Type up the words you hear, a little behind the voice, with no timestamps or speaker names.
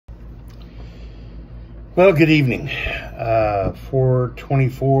Well, good evening.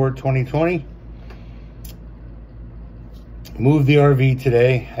 4/24/2020. Moved the RV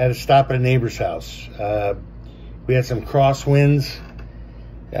today. Had to stop at a neighbor's house. We had some crosswinds.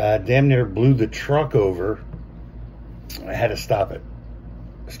 Damn near blew the truck over. I had to stop it.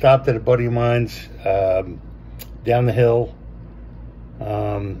 Stopped at a buddy of mine's down the hill.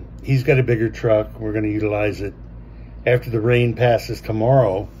 He's got a bigger truck. We're going to utilize it after the rain passes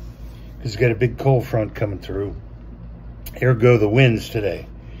tomorrow, because he's got a big cold front coming through. Ergo the winds today.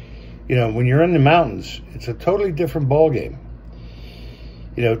 You know, when you're in the mountains, it's a totally different ballgame.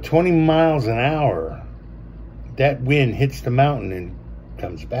 20 miles an hour, that wind hits the mountain and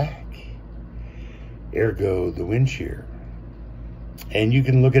comes back. Ergo the wind shear. And you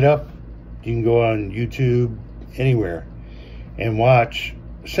can look it up. You can go on YouTube, anywhere, and watch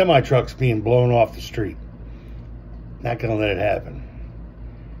semi-trucks being blown off the street. Not going to let it happen.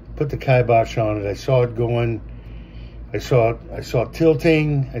 Put the kibosh on it. I saw it going. I saw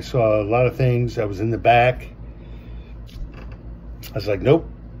tilting. I saw a lot of things. I was in the back. I was like, nope,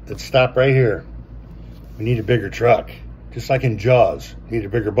 let's stop right here. We need a bigger truck. Just like in Jaws, need a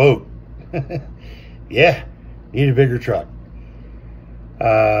bigger boat. Yeah, need a bigger truck.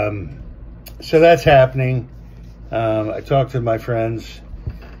 So that's happening. I talked to my friends,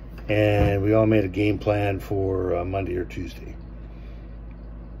 and we all made a game plan for Monday or Tuesday.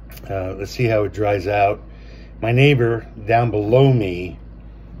 Let's see how it dries out. My neighbor down below me,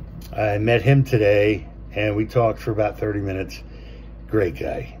 I met him today, and we talked for about 30 minutes. Great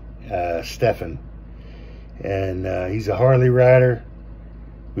guy, Stefan. And he's a Harley rider.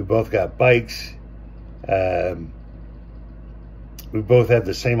 We both got bikes. We both have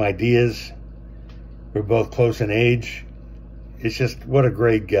the same ideas. We're both close in age. It's just, what a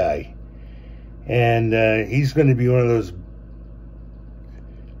great guy. And he's going to be one of those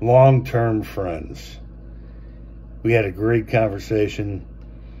long-term friends. We had a great conversation.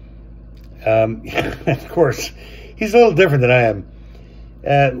 Of course, he's a little different than I am.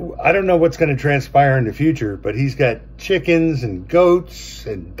 I don't know what's going to transpire in the future, but he's got chickens and goats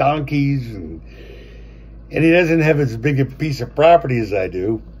and donkeys, and he doesn't have as big a piece of property as I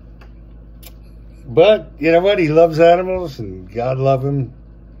do. But you know what? He loves animals, and God love him.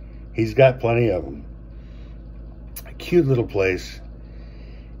 He's got plenty of them. A cute little place.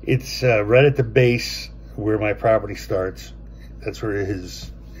 It's right at the base where my property starts. That's where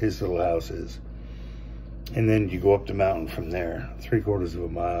his little house is. And then you go up the mountain from there, 3/4 of a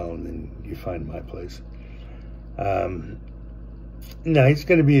mile, and then you find my place. No, he's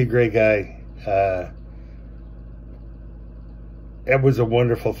going to be a great guy. That was a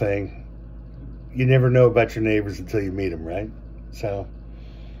wonderful thing. You never know about your neighbors until you meet them, right? So,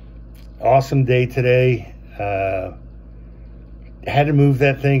 awesome day today. Had to move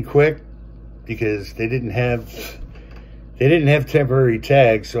that thing quick because they didn't have temporary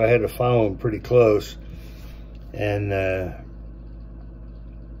tags, so I had to follow them pretty close, and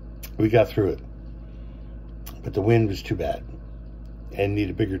we got through it. But the wind was too bad, and need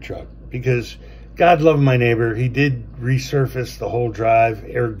a bigger truck, because God love my neighbor. He did resurface the whole drive,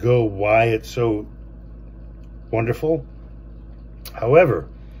 ergo why it's so wonderful. However,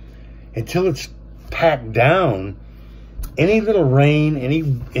 until it's packed down, any little rain,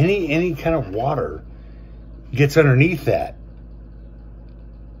 any kind of water gets underneath that,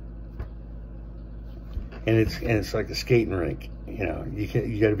 and it's like a skating rink. You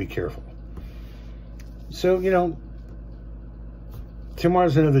got to be careful. So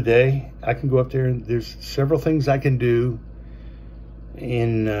tomorrow's another day. I can go up there, and there's several things I can do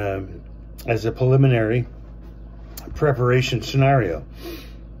in as a preliminary preparation scenario.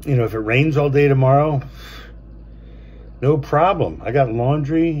 If it rains all day tomorrow, no problem. I got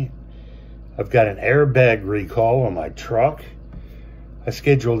laundry. I've got an airbag recall on my truck. I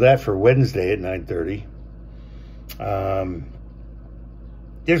scheduled that for Wednesday at 9:30.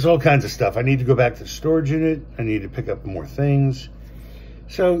 There's all kinds of stuff. I need to go back to the storage unit. I need to pick up more things.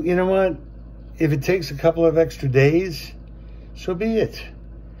 So, you know what? If it takes a couple of extra days, so be it.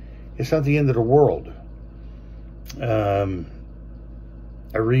 It's not the end of the world. I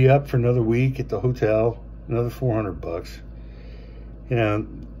re-up for another week at the hotel, another $400.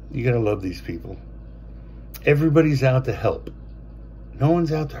 You gotta love these people. Everybody's out to help. No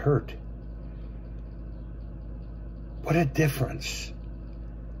one's out to hurt. What a difference.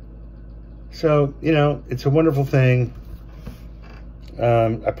 So, it's a wonderful thing.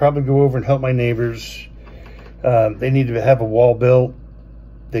 I probably go over and help my neighbors. They need to have a wall built.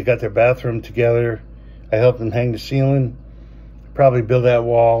 They got their bathroom together. I helped them hang the ceiling. Probably build that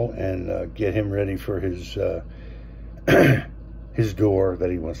wall and get him ready for his his door that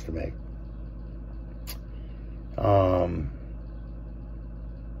he wants to make. Got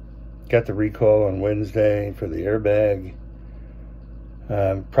the recall on Wednesday for the airbag.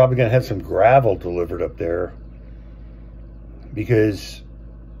 Probably going to have some gravel delivered up there because,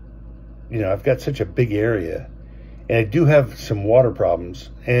 you know, I've got such a big area and I do have some water problems.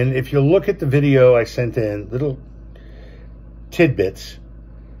 And if you look at the video I sent in, little tidbits,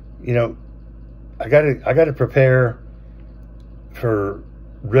 you know, I got to prepare for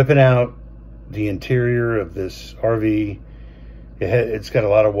ripping out the interior of this RV. It's got a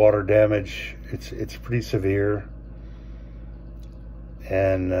lot of water damage. It's pretty severe.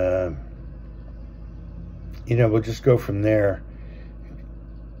 And, you know, we'll just go from there.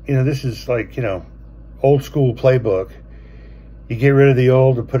 You know, this is like, you know, old school playbook. You get rid of the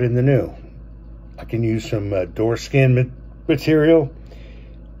old and put in the new. I can use some door skin material.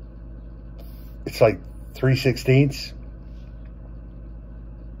 It's like 3/16.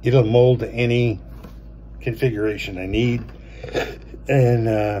 It'll mold to any configuration I need. And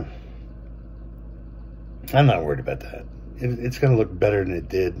I'm not worried about that. It's going to look better than it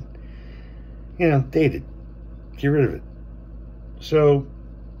did. You know, dated. Get rid of it. So,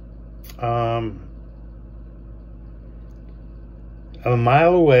 I'm a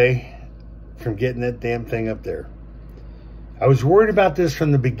mile away from getting that damn thing up there. I was worried about this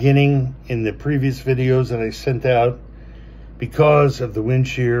from the beginning in the previous videos that I sent out because of the wind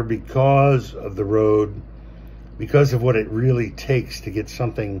shear, because of the road, because of what it really takes to get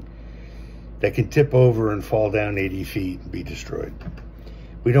something that can tip over and fall down 80 feet and be destroyed.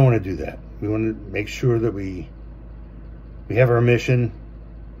 We don't want to do that. We want to make sure that we have our mission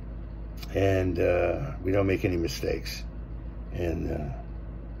and we don't make any mistakes. And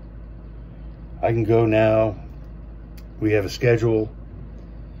I can go now. We have a schedule.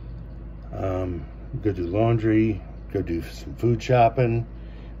 Go do laundry, go do some food shopping.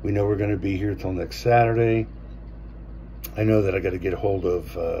 We know we're going to be here till next Saturday. I know that I got to get a hold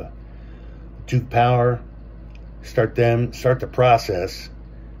of Duke Power, start the process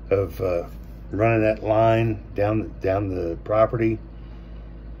of running that line down the property.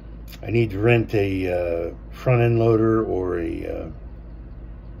 I need to rent a front end loader or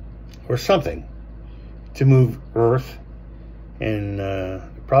something to move earth, and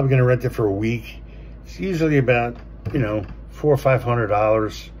probably going to rent it for a week. It's usually about, you know, $400 or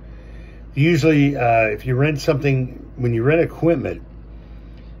 $500. Usually, if you rent something, when you rent equipment,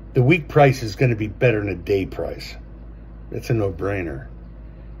 the week price is going to be better than a day price. That's a no-brainer.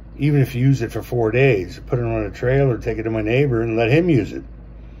 Even if you use it for 4 days, put it on a trailer, take it to my neighbor and let him use it.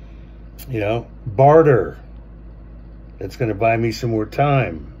 You know, barter. That's going to buy me some more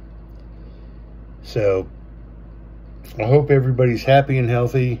time. So, I hope everybody's happy and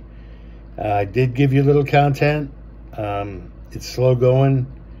healthy. I did give you a little content. It's slow going.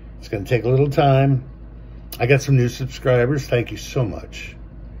 It's going to take a little time. I got some new subscribers. Thank you so much.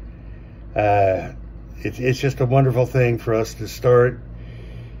 It's just a wonderful thing for us to start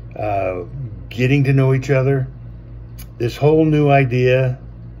getting to know each other. This whole new idea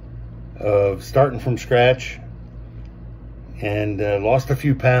of starting from scratch, and lost a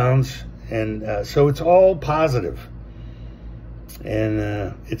few pounds, and so it's all positive,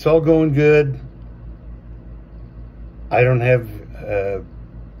 and it's all going good. I don't have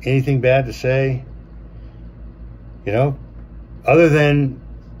anything bad to say, you know, other than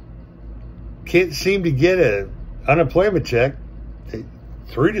can't seem to get an unemployment check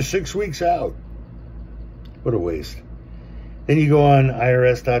 3 to 6 weeks out. What a waste. Then you go on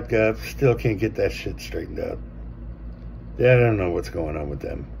IRS.gov, still can't get that shit straightened out. I don't know what's going on with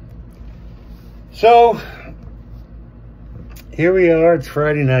them. So, here we are. It's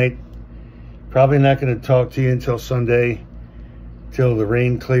Friday night. Probably not going to talk to you until Sunday, till the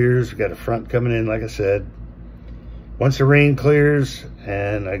rain clears. We got a front coming in, like I said. Once the rain clears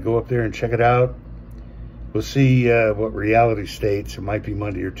and I go up there and check it out, we'll see what reality states. It might be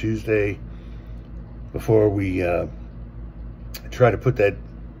Monday or Tuesday before we try to put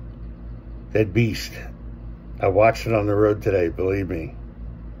that beast. I watched it on the road today, believe me.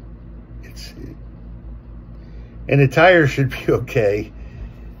 And the tires should be okay.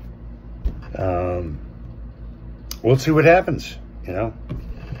 We'll see what happens, you know.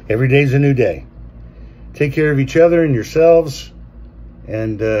 Every day's a new day. Take care of each other and yourselves,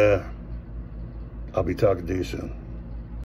 and I'll be talking to you soon.